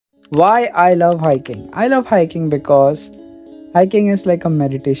Why I love hiking? I love hiking because hiking is like a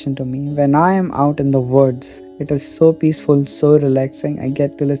meditation to me. When I am out in the woods, it is so peaceful, so relaxing. I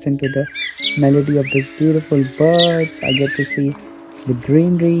get to listen to the melody of these beautiful birds. I get to see the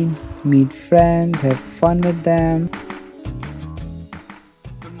greenery, meet friends, have fun with them.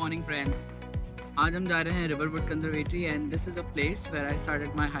 Good morning friends. आज हम जा रहे हैं Riverwood Conservancy and this is a place where I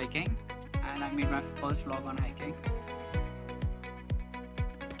started my hiking and I made my first vlog on hiking.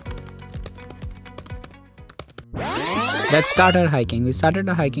 Let's start our hiking. We started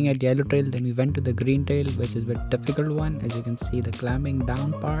our hiking at Yellow Trail, then we went to the Green Trail, which is a bit difficult one. As you can see, the climbing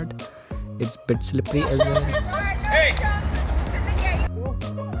down part, it's a bit slippery as well. Hey.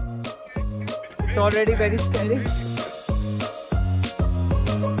 It's already very scary.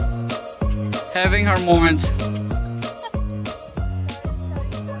 Having her moments.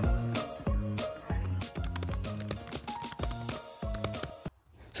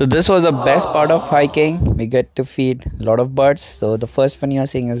 So this was the best part of hiking. We get to feed a lot of birds. So the first one you are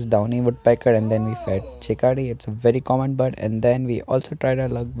seeing is downy woodpecker, and then we fed chickadee. It's a very common bird. And then we also tried our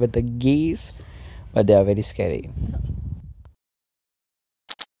luck with the geese, but they are very scary.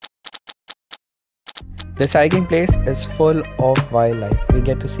 This hiking place is full of wildlife. We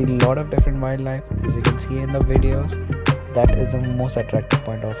get to see a lot of different wildlife. As you can see in the videos, that is the most attractive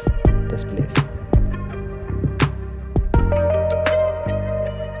point of this place.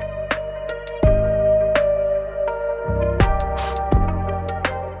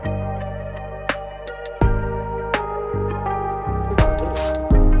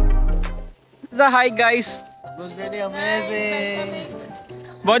 The hike, guys. It was really amazing.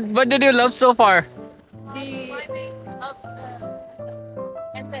 What did you love so far? Climbing up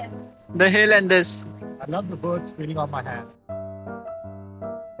and this. The hill and this. I love the birds feeding on my hand.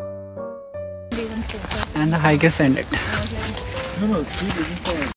 And the hike is ended. No, keep looking for it.